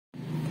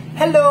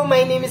Hello,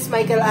 my name is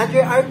Michael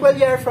Andrei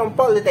R from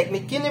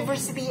Polytechnic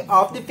University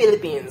of the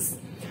Philippines.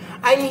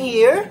 I'm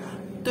here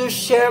to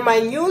share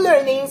my new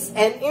learnings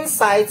and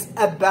insights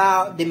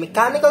about the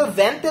mechanical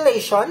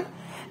ventilation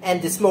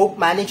and the smoke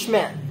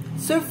management.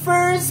 So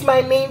first,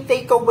 my main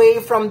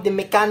takeaway from the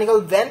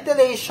mechanical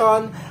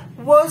ventilation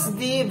was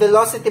the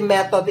velocity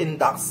method in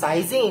duct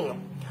sizing.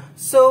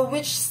 So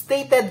which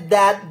stated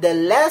that the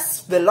less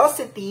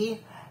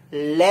velocity,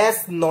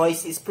 less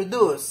noise is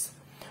produced.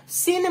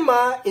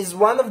 Cinema is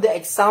one of the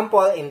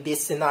examples in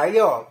this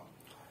scenario.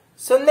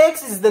 So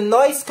next is the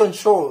noise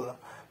control.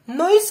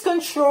 Noise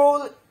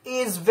control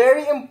is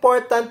very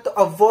important to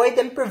avoid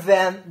and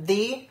prevent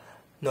the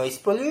noise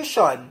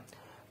pollution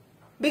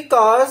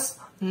because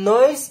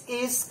noise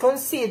is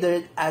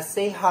considered as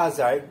a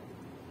hazard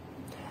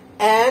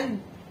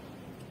and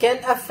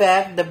can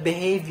affect the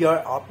behavior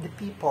of the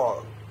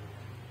people.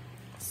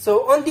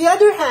 So on the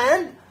other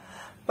hand,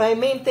 my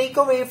main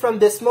takeaway from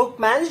the smoke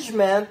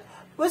management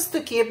was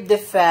to keep the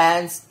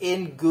fans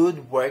in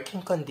good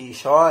working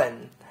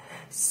condition.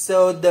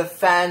 So the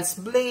fans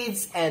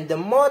blades and the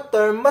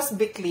motor must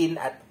be clean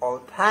at all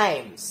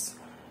times.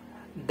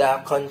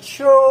 The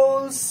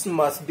controls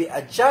must be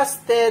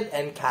adjusted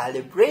and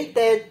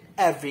calibrated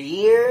every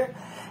year,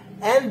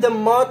 and the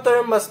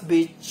motor must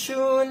be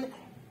tuned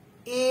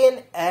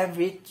in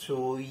every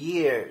 2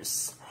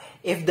 years.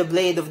 If the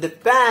blade of the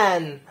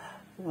fan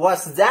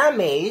was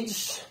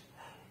damaged,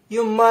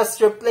 you must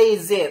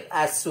replace it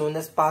as soon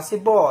as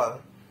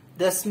possible.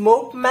 The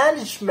smoke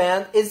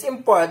management is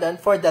important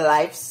for the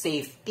life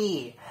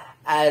safety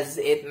as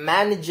it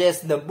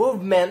manages the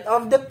movement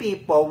of the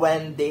people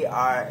when they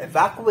are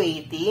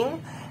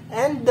evacuating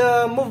and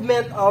the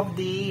movement of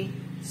the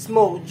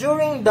smoke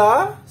during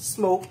the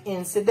smoke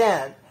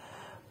incident,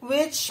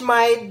 which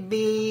might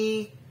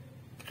be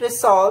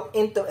result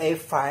into a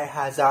fire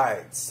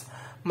hazards.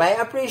 My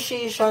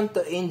appreciation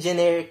to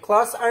Engineer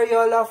Claus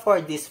Arriola for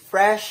this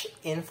fresh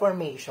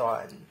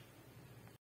information.